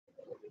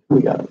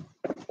We got it.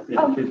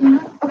 Oh, okay.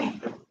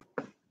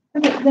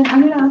 Okay, then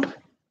I'm gonna ask.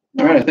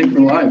 All right, I think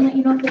we're live. Let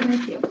you know if they're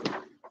gonna queue.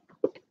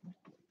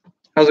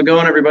 How's it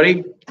going,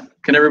 everybody?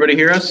 Can everybody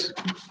hear us?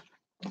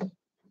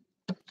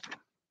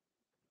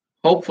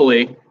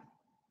 Hopefully,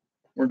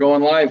 we're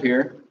going live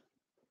here.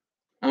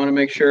 I'm gonna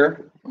make sure.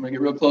 I'm gonna get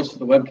real close to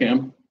the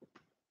webcam.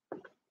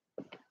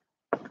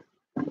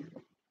 And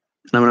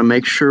I'm gonna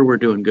make sure we're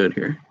doing good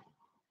here.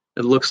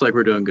 It looks like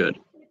we're doing good.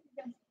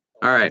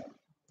 All right.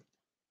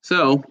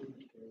 So,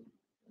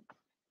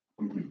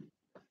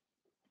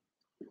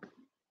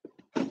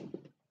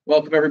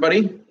 welcome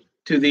everybody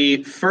to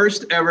the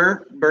first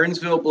ever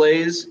Burnsville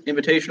Blaze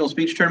Invitational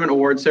Speech Tournament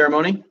Award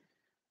Ceremony.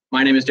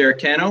 My name is Derek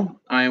Cano.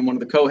 I am one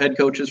of the co-head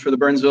coaches for the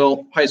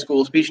Burnsville High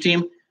School speech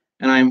team,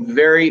 and I'm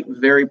very,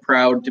 very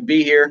proud to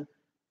be here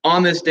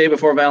on this day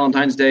before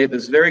Valentine's Day,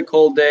 this very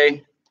cold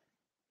day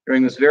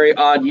during this very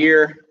odd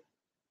year,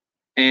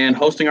 and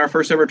hosting our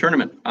first ever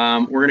tournament.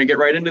 We're going to get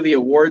right into the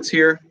awards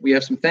here. We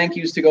have some thank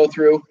yous to go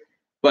through,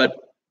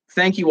 but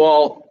thank you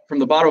all from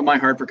the bottom of my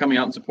heart for coming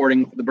out and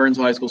supporting the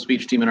Burnsville High School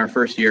speech team in our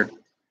first year.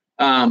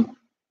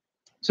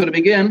 So to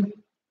begin,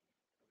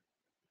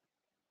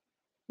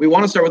 we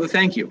want to start with a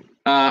thank you.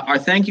 Our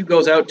thank you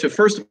goes out to,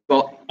 first of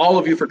all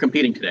of you for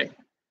competing today.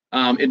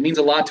 It means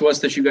a lot to us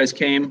that you guys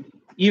came,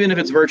 even if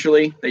it's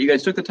virtually, that you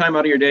guys took the time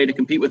out of your day to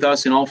compete with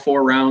us in all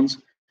 4 rounds,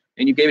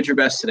 and you gave it your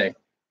best today.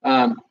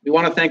 We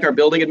want to thank our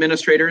building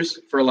administrators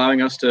for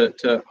allowing us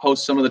to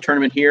host some of the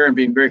tournament here and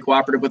being very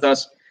cooperative with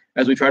us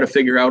as we try to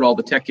figure out all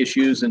the tech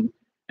issues and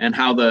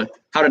how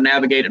to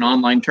navigate an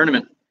online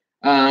tournament.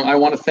 I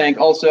want to thank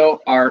also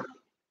our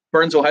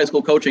Burnsville High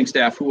School coaching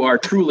staff, who are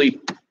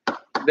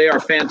they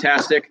are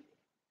fantastic.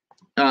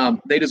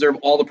 They deserve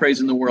all the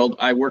praise in the world.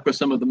 I work with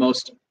some of the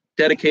most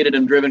dedicated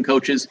and driven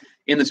coaches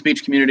in the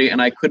speech community,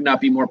 and I could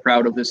not be more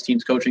proud of this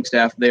team's coaching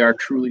staff. They are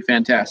truly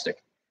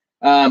fantastic.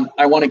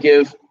 I want to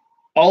give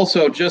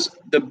also just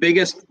the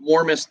biggest,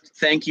 warmest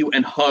thank you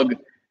and hug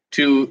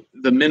to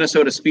the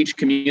Minnesota speech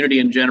community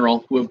in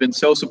general, who have been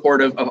so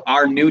supportive of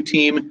our new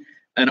team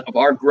and of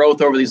our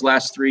growth over these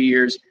last 3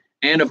 years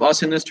and of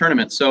us in this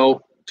tournament.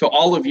 So to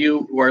all of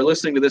you who are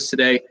listening to this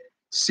today,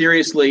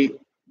 seriously,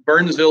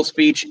 Burnsville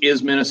speech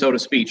is Minnesota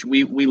speech.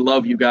 We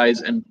love you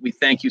guys, and we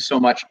thank you so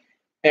much.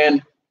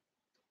 And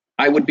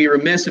I would be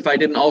remiss if I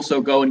didn't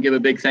also go and give a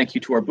big thank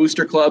you to our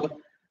booster club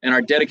and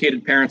our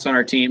dedicated parents on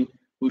our team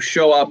who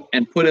show up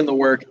and put in the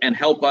work and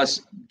help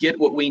us get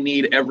what we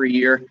need every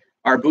year.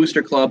 Our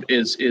booster club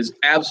is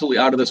absolutely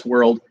out of this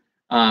world.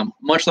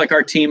 Much like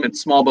our team,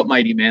 it's small but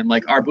mighty, man.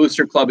 Like, our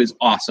booster club is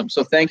awesome.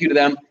 So thank you to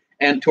them,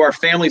 and to our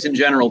families in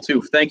general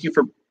too. Thank you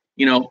for,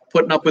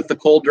 putting up with the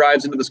cold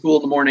drives into the school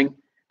in the morning,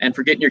 and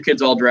for getting your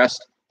kids all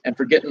dressed, and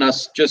for getting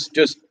us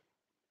just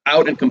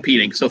out and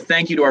competing. So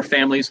thank you to our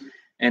families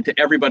and to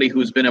everybody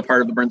who's been a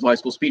part of the Burnsville High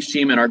School speech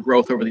team and our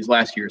growth over these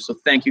last years. So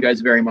thank you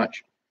guys very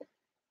much.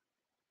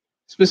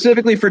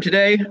 Specifically for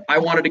today, I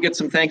wanted to get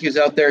some thank yous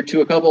out there to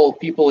a couple of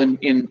people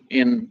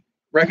in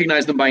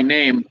recognize them by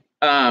name.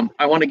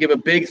 I want to give a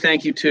big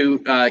thank you to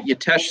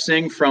Yatesh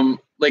Singh from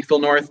Lakeville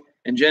North,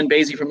 and Jen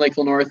Basie from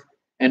Lakeville North,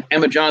 and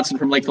Emma Johnson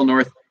from Lakeville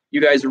North.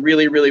 You guys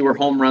really, really were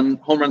home run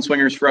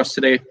swingers for us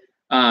today.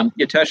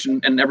 Yatesh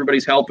and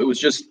everybody's help. It was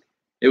just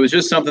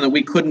something that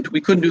we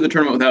couldn't do the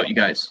tournament without you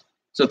guys.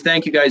 So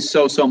thank you guys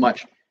so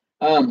much.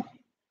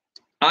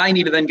 I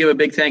need to then give a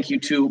big thank you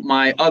to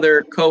my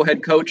other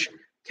co-head coach,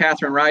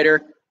 Catherine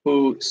Ryder,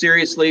 who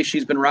seriously,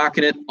 she's been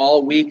rocking it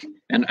all week,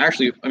 and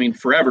actually,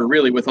 forever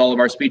really, with all of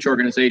our speech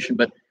organization,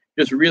 but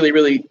just really,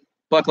 really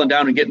buckling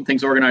down and getting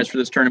things organized for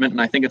this tournament,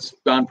 and I think it's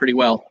gone pretty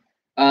well.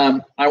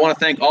 I want to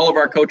thank all of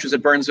our coaches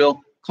at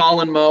Burnsville,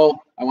 Colin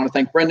Moe. I want to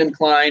thank Brendan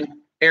Klein,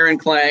 Aaron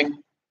Klang,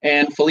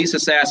 and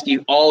Felisa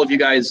Saski. All of you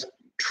guys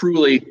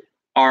truly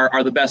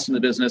are the best in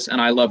the business,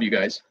 and I love you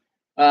guys.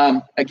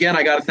 Again,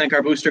 I got to thank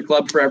our booster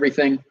club for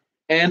everything.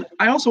 And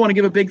I also want to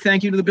give a big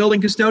thank you to the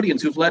building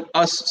custodians who've let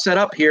us set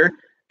up here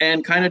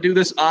and kind of do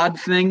this odd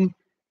thing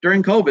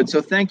during COVID.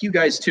 So thank you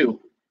guys too.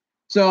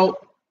 So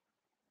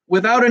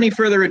without any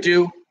further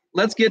ado,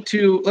 let's get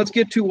to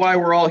why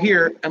we're all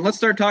here, and let's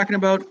start talking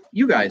about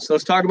you guys.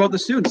 Let's talk about the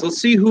students.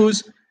 Let's see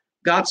who's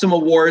got some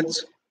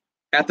awards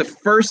at the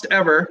first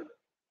ever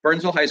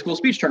Burnsville High School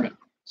speech tournament.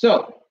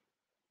 So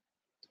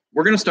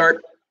we're going to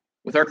start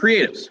with our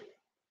creatives.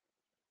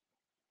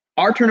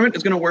 Our tournament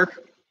is going to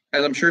work,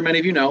 as I'm sure many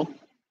of you know,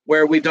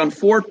 where we've done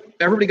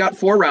everybody got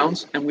 4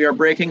 rounds, and we are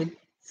breaking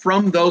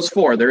from those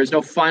 4. There is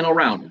no final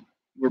round.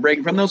 We're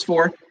breaking from those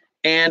 4.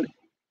 And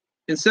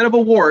instead of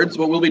awards,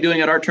 what we'll be doing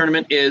at our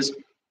tournament is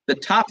the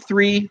top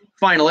 3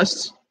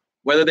 finalists,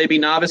 whether they be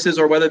novices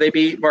or whether they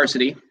be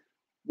varsity,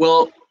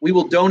 we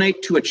will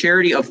donate to a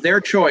charity of their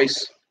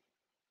choice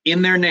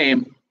in their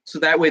name, so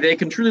that way they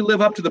can truly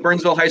live up to the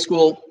Burnsville High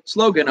School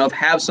slogan of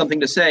have something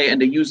to say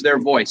and to use their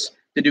voice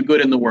to do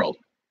good in the world.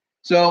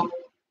 So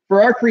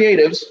for our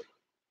creatives,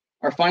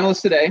 our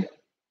finalists today,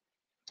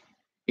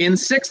 in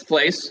 6th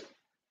place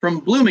from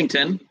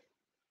Bloomington,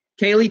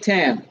 Kaylee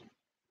Tan.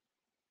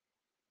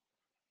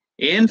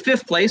 In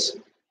 5th place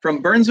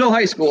from Burnsville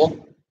High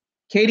School,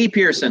 Katie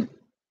Pearson.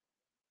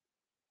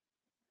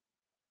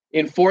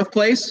 In fourth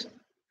place,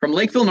 from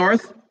Lakeville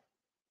North,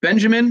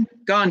 Benjamin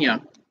Gagne.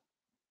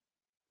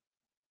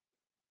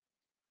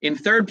 In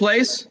third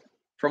place,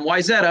 from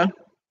Wayzata,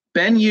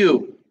 Ben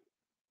Yu.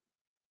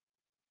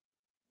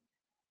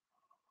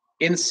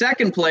 In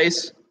second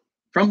place,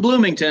 from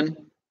Bloomington,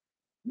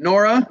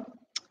 Nora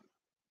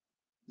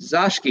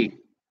Zashki.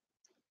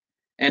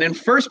 And in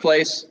first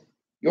place,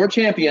 your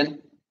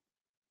champion,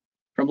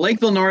 from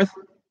Lakeville North,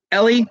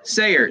 Ellie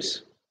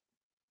Sayers.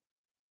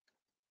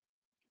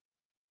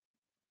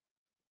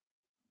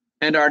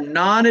 And our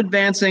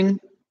non-advancing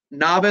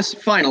novice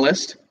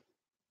finalist,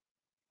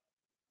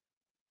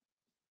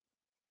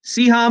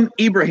 Siham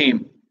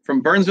Ibrahim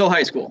from Burnsville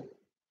High School.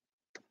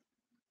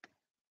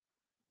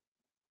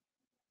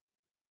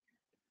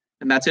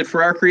 And that's it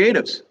for our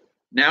creatives.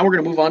 Now we're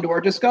going to move on to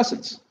our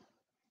discussants.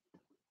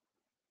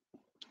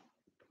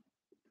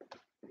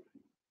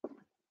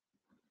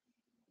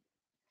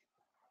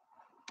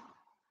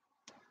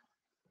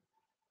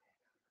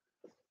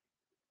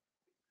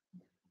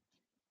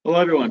 Hello,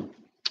 everyone.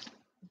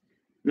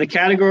 In the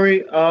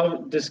category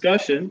of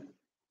discussion,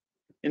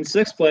 in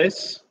sixth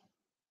place,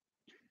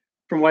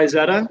 from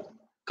Wayzata,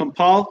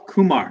 Kampal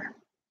Kumar.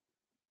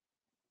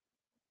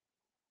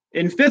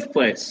 In fifth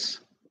place,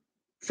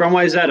 from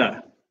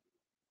Wayzata,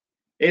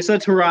 Asa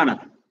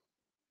Tarana.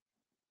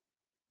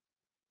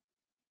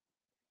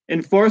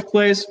 In fourth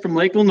place, from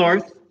Lakeville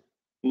North,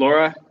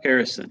 Laura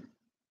Harrison.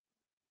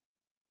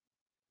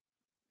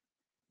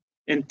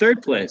 In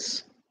third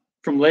place,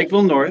 from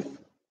Lakeville North,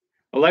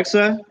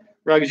 Alexa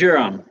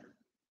Raghuram.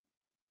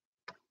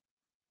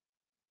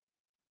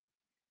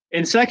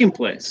 In second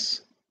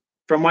place,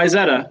 from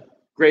Wayzata,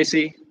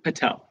 Gracie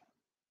Patel.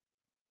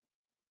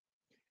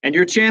 And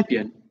your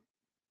champion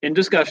in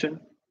discussion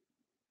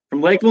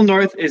from Lakeville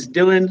North is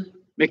Dylan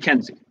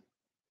McKenzie.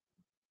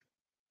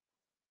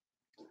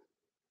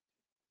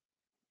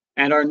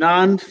 And our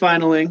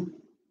non-finaling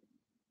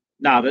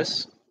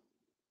novice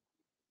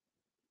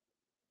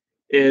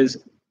is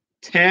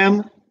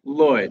Tam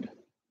Lloyd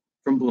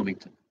from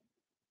Bloomington.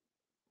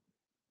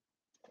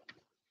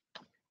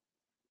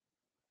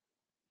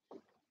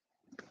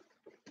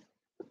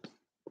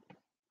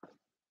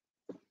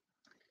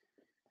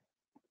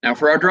 Now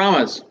for our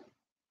dramas.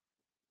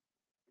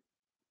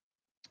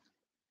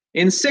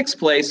 In sixth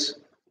place,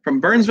 from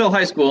Burnsville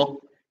High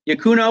School,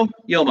 Yakuno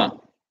Yilma.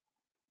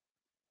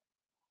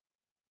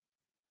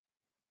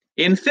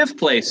 In fifth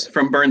place,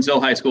 from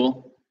Burnsville High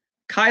School,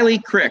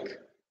 Kylie Crick.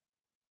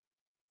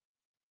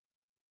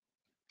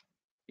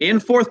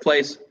 In fourth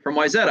place, from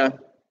Wayzata,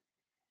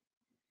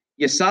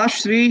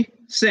 Yasashvi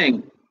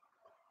Singh.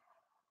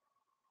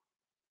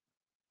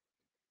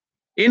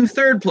 In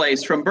third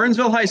place, from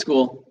Burnsville High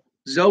School,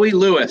 Zoe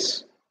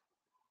Lewis.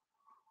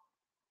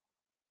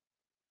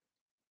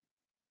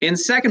 In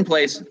second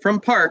place, from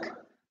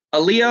Park,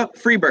 Aaliyah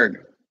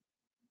Freeberg.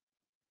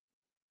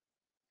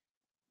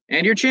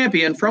 And your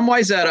champion from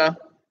Wayzata,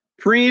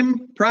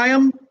 Priam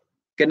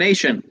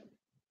Ganeshan.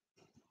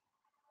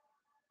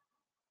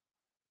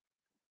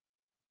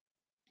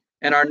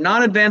 And our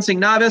non-advancing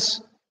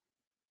novice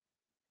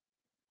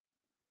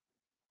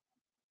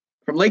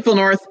from Lakeville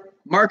North,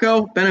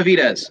 Marco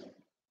Benavides.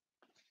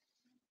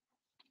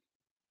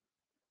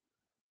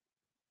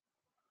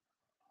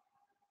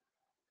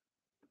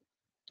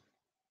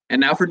 And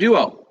now for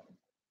duo.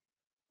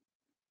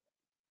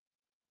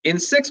 In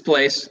sixth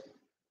place,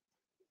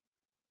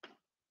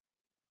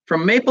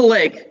 from Maple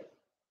Lake,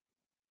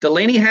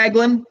 Delaney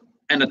Haglin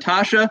and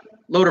Natasha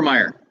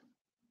Lodermeyer.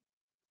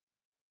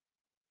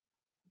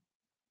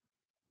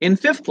 In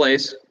fifth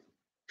place,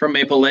 from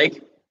Maple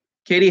Lake,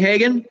 Katie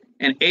Hagan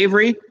and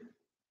Avery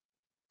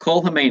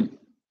Colmanen.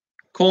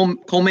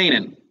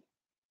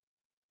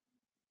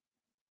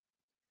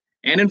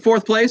 And in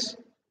fourth place,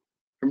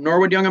 from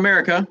Norwood Young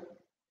America,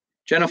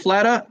 Jenna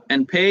Flatta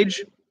and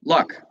Paige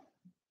Luck.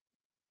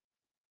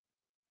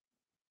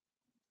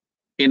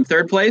 In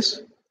third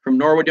place, from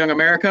Norwood Young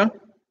America,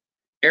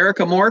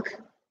 Erica Mork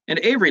and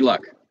Avery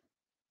Luck.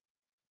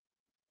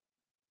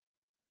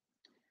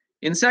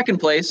 In second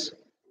place,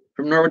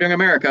 from Norwood Young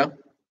America,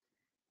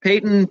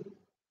 Peyton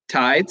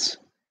Tides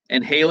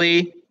and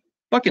Haley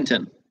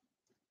Buckington.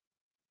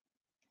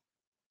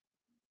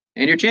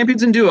 And your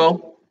champions in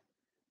duo,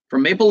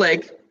 from Maple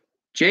Lake,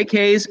 Jake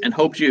Hayes and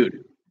Hope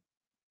Jude.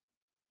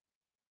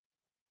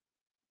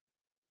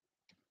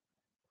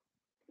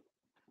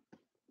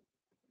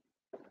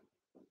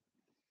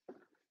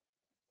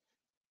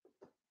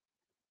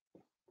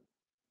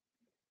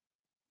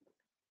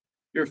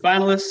 Your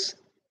finalists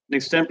in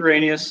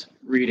extemporaneous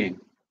reading.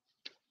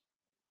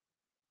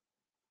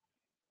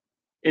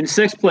 In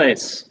sixth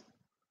place,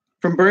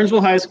 from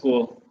Burnsville High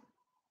School,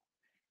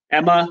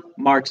 Emma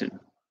Martin.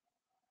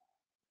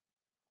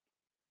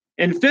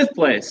 In fifth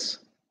place,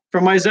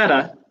 from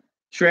Wayzata,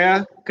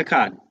 Shreya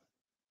Kakad.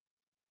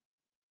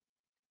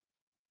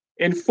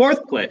 In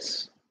fourth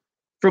place,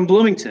 from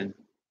Bloomington,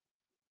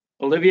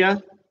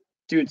 Olivia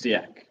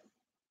Dudziak.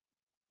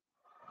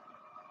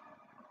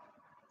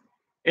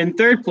 In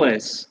third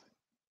place,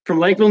 From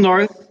Lakeville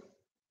North,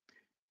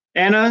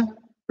 Anna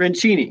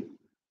Rancini.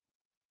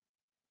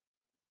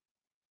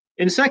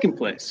 In second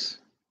place,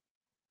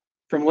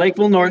 from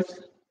Lakeville North,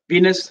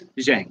 Venus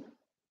Zhang.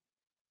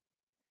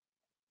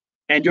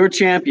 And your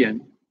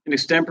champion in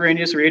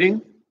extemporaneous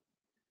reading,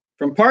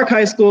 from Park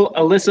High School,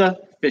 Alyssa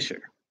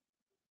Fisher.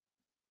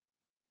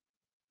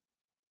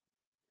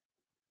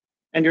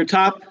 And your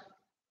top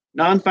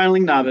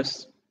non-filing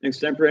novice in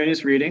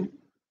extemporaneous reading,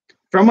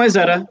 from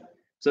Wayzata,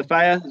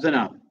 Sophia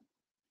Zanam.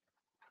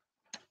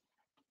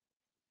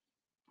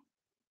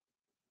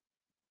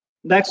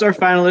 Next, our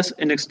finalists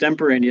in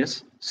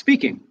extemporaneous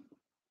speaking.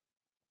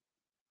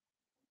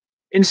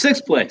 In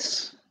sixth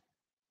place,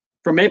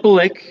 from Maple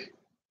Lake,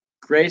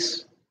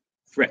 Grace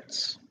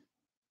Fritz.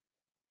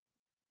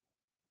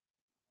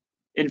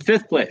 In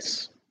fifth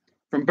place,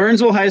 from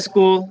Burnsville High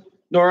School,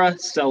 Nora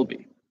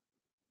Selby.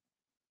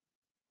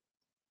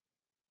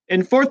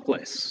 In fourth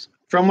place,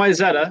 from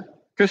Wayzata,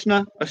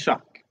 Krishna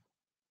Ashok.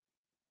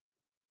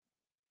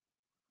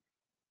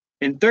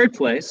 In third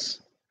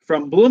place,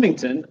 from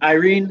Bloomington,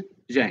 Irene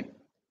Zhang.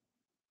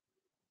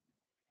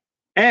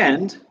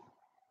 And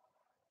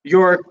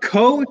your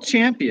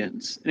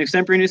co-champions in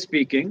extemporaneous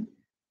speaking,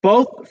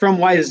 both from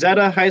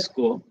Wayzata High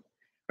School,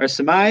 are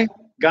Samai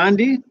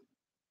Gandhi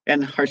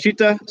and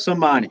Harshita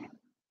Somani.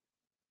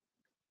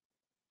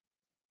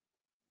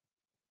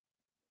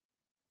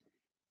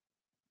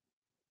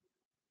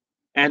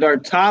 And our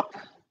top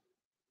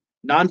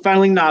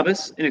non-filing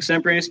novice in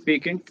extemporaneous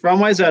speaking from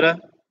Wayzata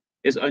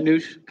is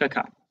Anush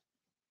Kakat.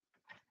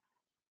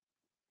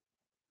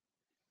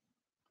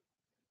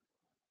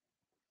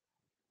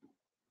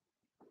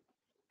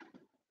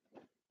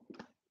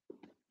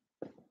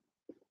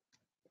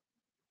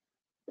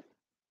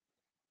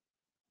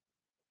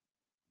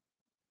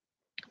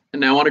 And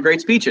now on to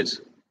great speeches.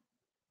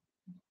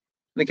 In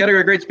the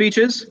category of great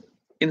speeches,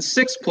 in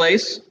sixth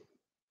place,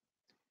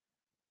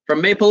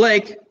 from Maple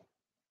Lake,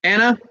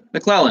 Anna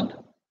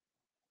McClelland.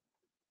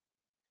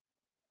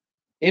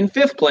 In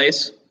fifth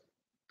place,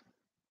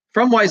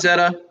 from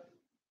Wayzata,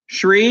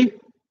 Shri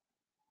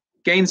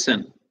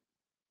Gainson.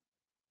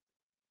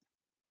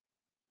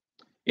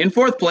 In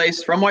fourth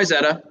place, from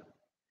Wayzata,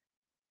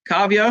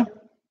 Kavya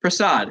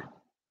Prasad.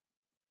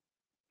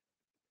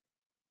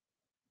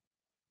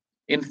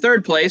 In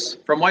third place,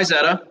 from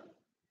Wayzata,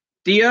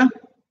 Dia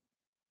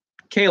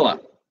Kayla.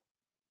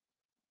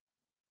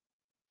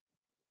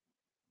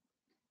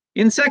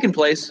 In second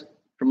place,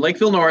 from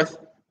Lakeville North,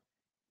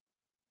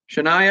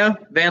 Shania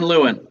Van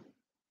Leeuwen.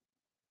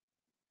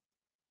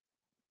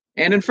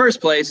 And in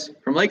first place,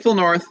 from Lakeville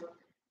North,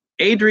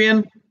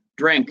 Adrian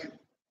Drank.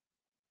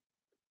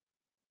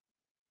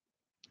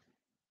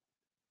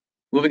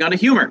 Moving on to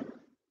humor.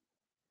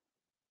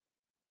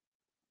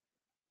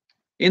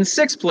 In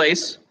sixth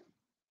place,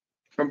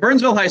 from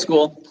Burnsville High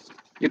School,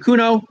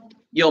 Yakuno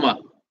Yilma.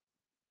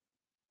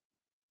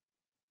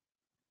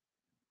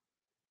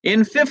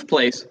 In fifth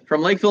place,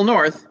 from Lakeville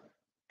North,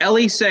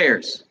 Ellie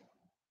Sayers.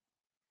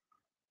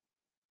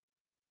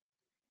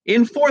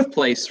 In fourth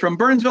place, from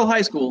Burnsville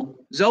High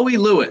School, Zoe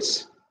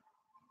Lewis.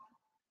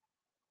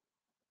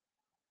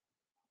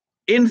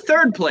 In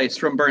third place,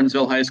 from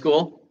Burnsville High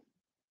School,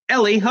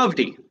 Ellie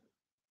Hovde.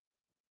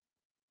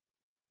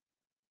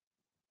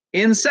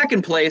 In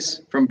second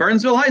place, from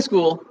Burnsville High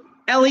School,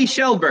 Ellie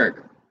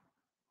Sheldberg.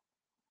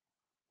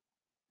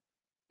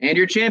 And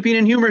your champion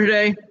in humor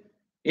today,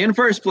 in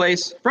first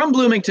place, from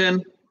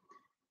Bloomington,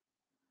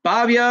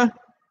 Bhavya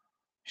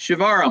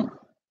Shivaram.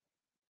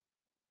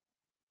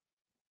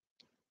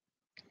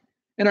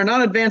 And our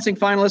non-advancing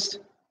finalist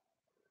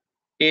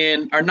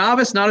in our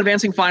novice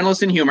non-advancing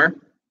finalist in humor,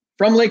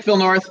 from Lakeville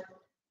North,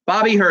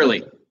 Bobby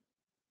Hurley.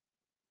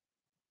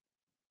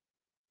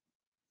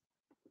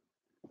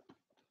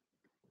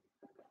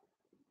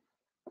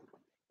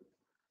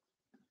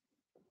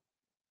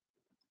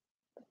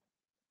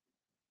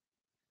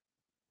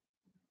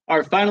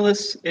 Our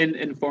finalists in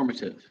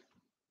informative.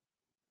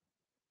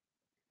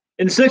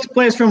 In sixth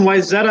place, from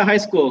Wayzata High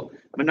School,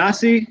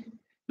 Manasi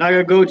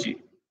Nagagoji.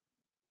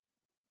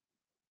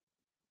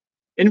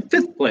 In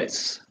fifth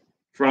place,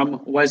 from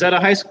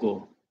Wayzata High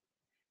School,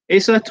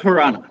 Asa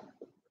Torana.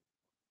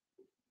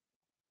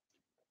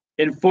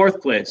 In fourth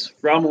place,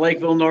 from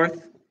Lakeville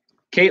North,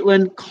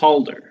 Caitlin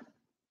Calder.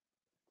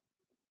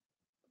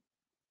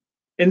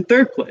 In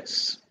third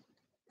place,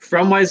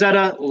 from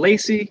Wayzata,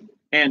 Lacey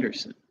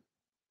Anderson.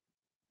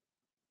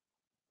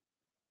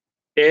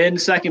 In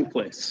second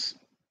place,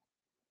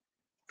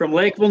 from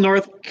Lakeville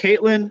North,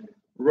 Caitlin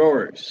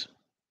Rohrs.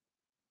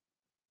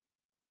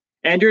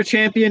 And your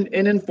champion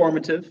in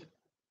informative,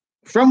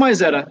 from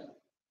Wayzata,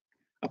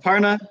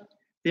 Aparna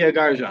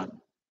Thiagarjan.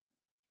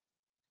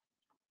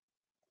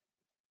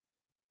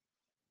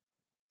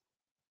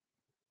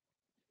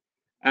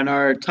 And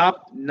our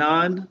top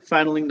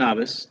non-finaling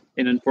novice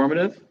in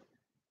informative,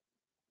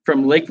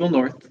 from Lakeville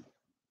North,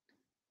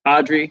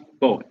 Audrey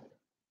Bowen.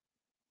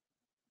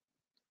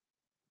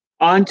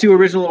 On to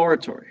original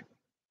oratory.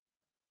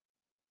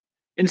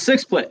 In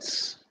sixth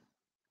place,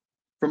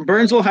 from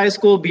Burnsville High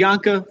School,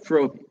 Bianca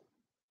Frobe.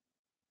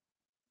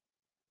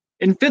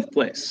 In 5th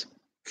place,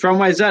 from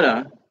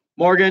Wayzata,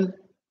 Morgan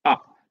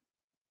Up.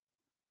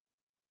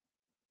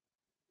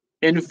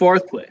 In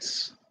 4th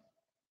place,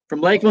 from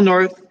Lakeville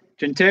North,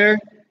 Jinter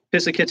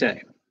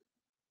Pisakite.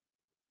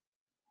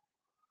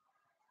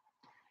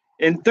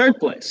 In 3rd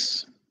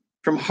place,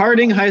 from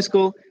Harding High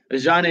School,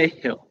 Ajane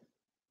Hill.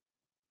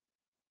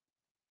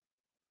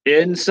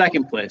 In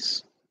 2nd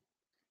place,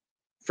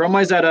 from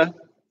Wayzata,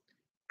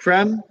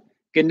 Prem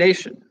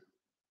Ganeshan.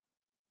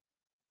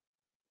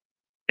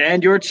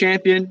 And your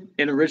champion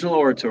in original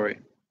oratory,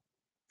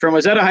 from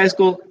Wayzata High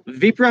School,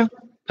 Vipra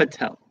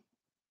Patel.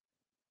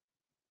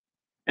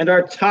 And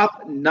our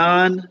top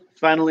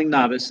non-finaling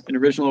novice in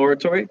original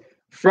oratory,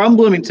 from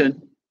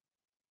Bloomington,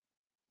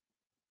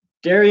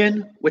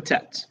 Darian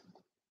Wittet.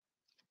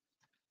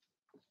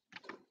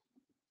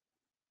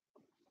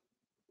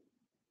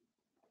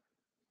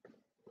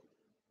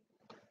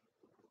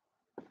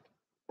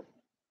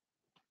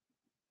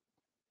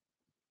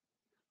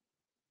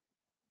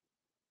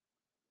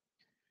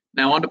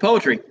 Now on to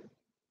poetry.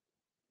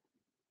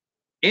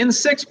 In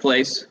 6th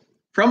place,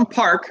 from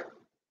Park,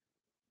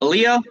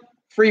 Aaliyah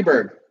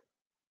Freeberg.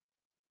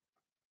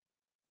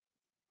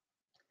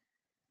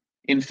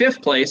 In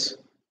 5th place,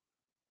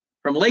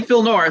 from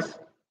Lakeville North,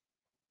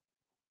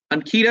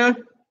 Ankita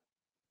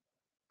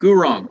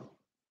Gurong.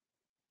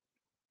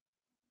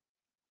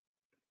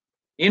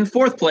 In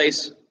 4th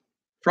place,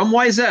 from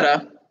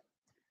Wayzata,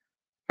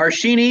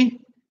 Harshini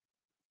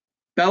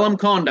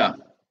Bellamkonda.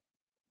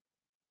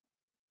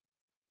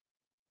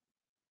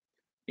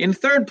 In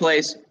 3rd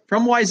place,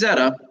 from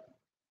Wayzata,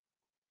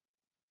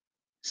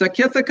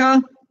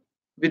 Sakithika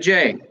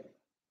Vijay.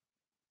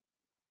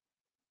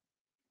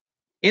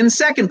 In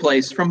 2nd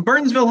place, from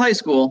Burnsville High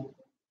School,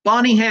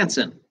 Bonnie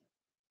Hansen.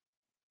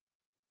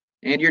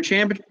 And your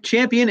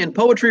champion in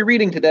poetry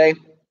reading today,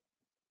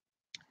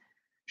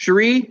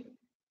 Cherie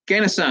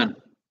Ganesan.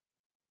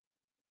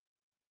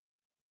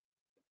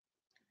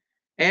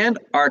 And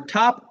our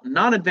top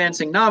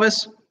non-advancing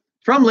novice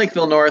from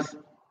Lakeville North,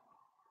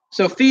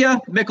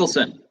 Sophia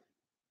Mickelson.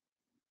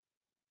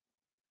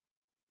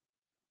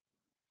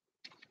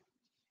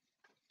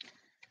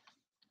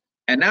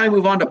 And now we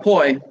move on to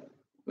Poi,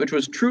 which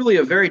was truly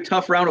a very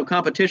tough round of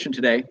competition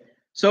today.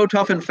 So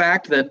tough, in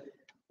fact, that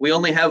we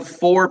only have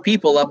 4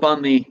 people up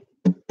on the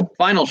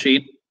final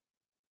sheet.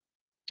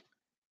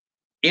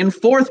 In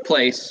 4th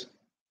place,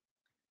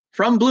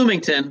 from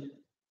Bloomington,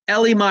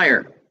 Ellie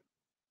Meyer.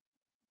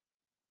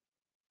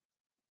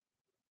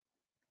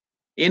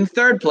 In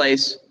 3rd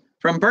place,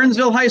 from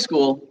Burnsville High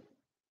School,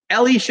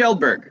 Ellie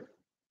Sheldberg.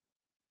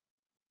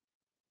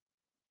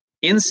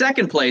 In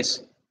 2nd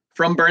place,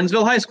 from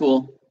Burnsville High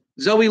School,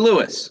 Zoe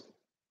Lewis.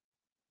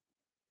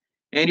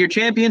 And your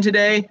champion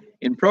today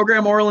in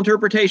program oral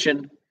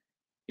interpretation,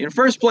 in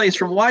 1st place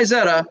from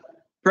Wayzata,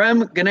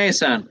 Prem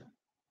Ganesan.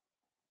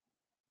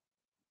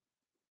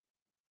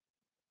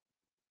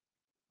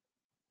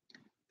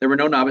 There were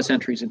no novice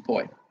entries in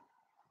Poi.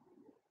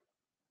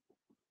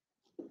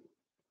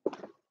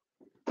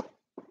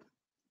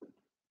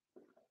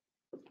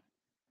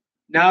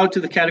 Now to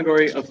the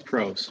category of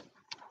prose.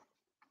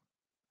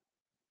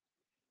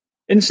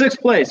 In 6th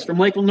place, from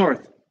Lakeville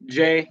North,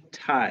 Jay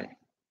Tai.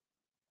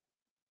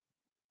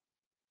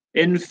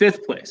 In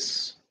 5th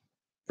place,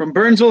 from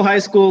Burnsville High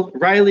School,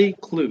 Riley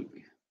Klug.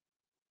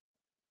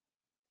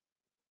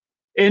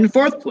 In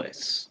 4th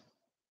place,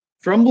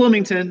 from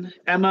Bloomington,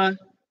 Emma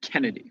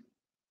Kennedy.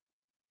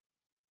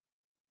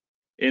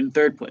 In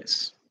 3rd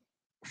place,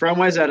 from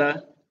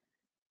Wayzata,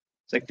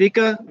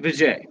 Sakthika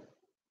Vijay.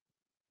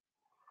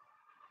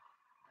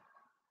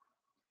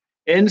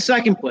 In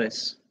 2nd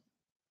place,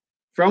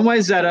 from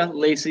Wayzata,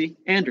 Lacey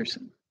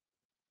Anderson.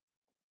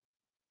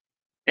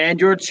 And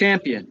your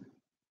champion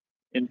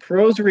in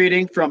prose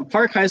reading from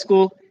Park High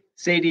School,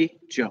 Sadie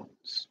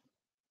Jones.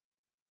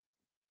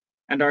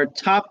 And our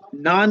top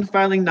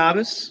non-filing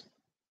novice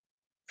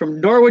from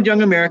Norwood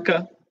Young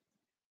America,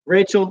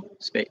 Rachel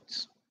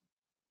Spates.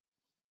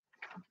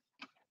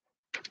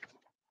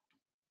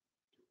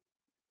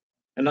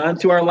 And on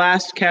to our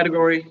last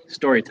category,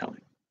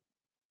 storytelling.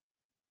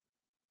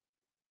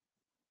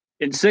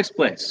 In 6th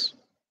place,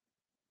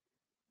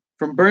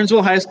 from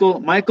Burnsville High School,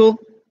 Michael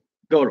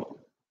Godel.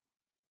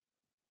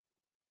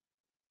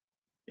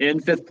 In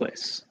 5th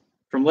place,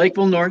 from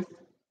Lakeville North,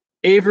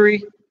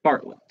 Avery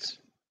Bartlett.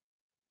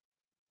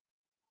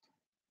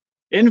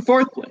 In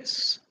 4th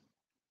place,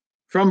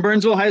 from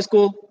Burnsville High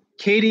School,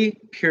 Katie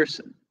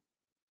Pearson.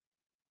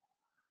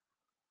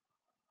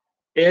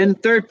 In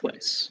 3rd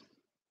place,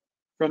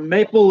 from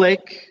Maple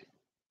Lake,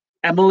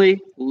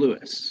 Emily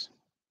Lewis.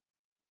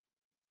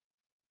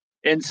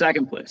 In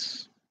 2nd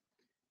place,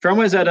 from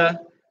Wayzata,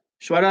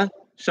 Shweta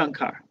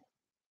Shankar.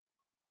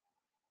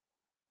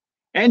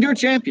 And your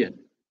champion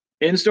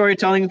in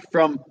storytelling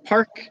from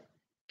Park,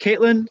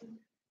 Caitlin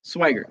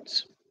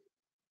Swigert.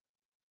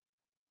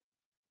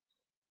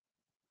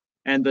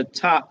 And the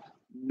top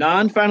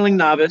non-finaling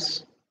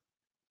novice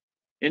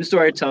in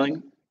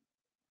storytelling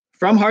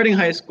from Harding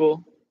High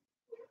School,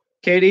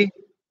 Katie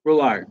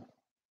Roulard.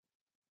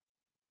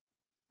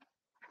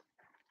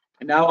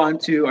 And now on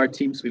to our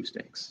team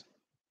sweepstakes.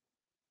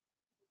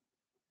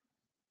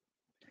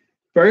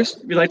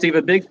 First, we'd like to give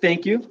a big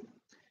thank you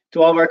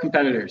to all of our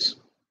competitors.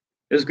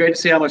 It was great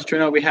to see how much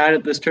turnout we had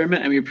at this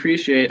tournament, and we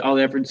appreciate all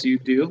the efforts you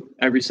do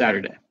every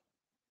Saturday.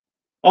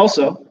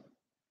 Also,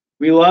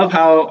 we love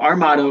how our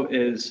motto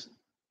is,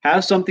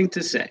 have something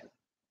to say.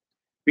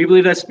 We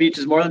believe that speech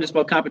is more than just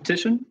about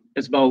competition.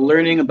 It's about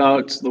learning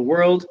about the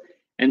world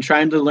and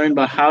trying to learn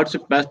about how to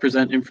best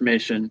present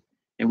information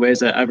in ways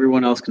that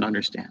everyone else can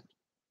understand.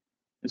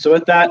 And so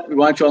with that, we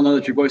want you all to know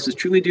that your voices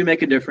truly do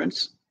make a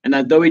difference, and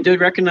that though we did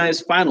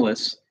recognize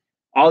finalists,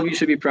 all of you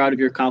should be proud of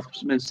your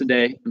accomplishments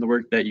today and the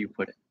work that you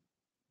put in.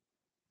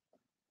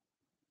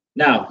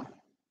 Now,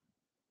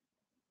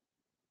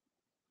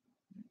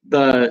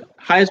 the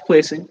highest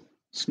placing,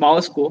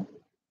 smallest school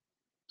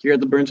here at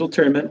the Burnsville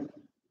tournament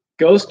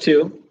goes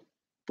to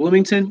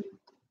Bloomington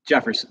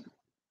Jefferson.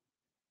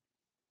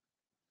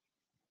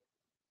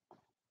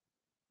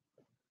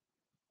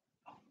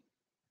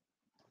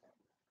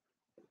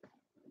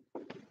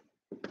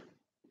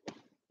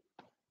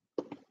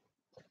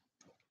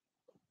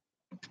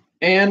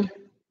 And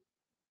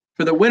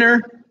for the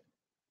winner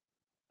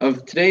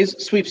of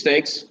today's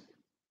sweepstakes,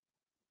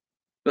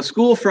 the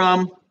school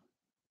from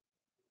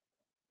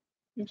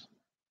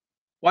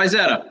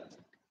Wayzata.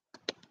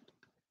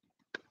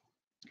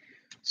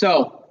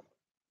 So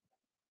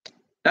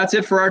that's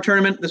it for our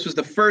tournament. This was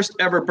the first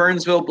ever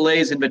Burnsville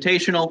Blaze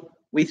Invitational.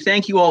 We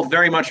thank you all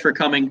very much for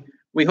coming.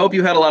 We hope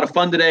you had a lot of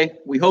fun today.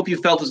 We hope you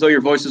felt as though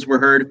your voices were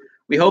heard.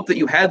 We hope that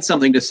you had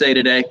something to say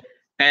today,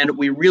 and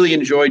we really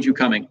enjoyed you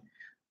coming.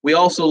 We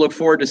also look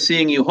forward to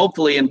seeing you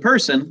hopefully in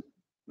person,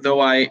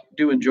 though I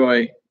do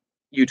enjoy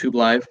YouTube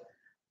Live.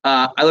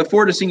 I look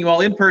forward to seeing you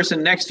all in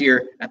person next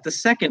year at the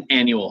second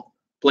annual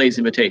Blaze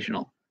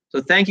Invitational.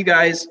 So thank you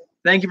guys.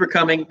 Thank you for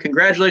coming.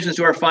 Congratulations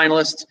to our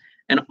finalists.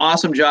 An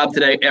awesome job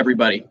today,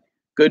 everybody.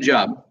 Good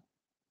job.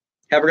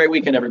 Have a great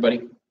weekend,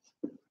 everybody.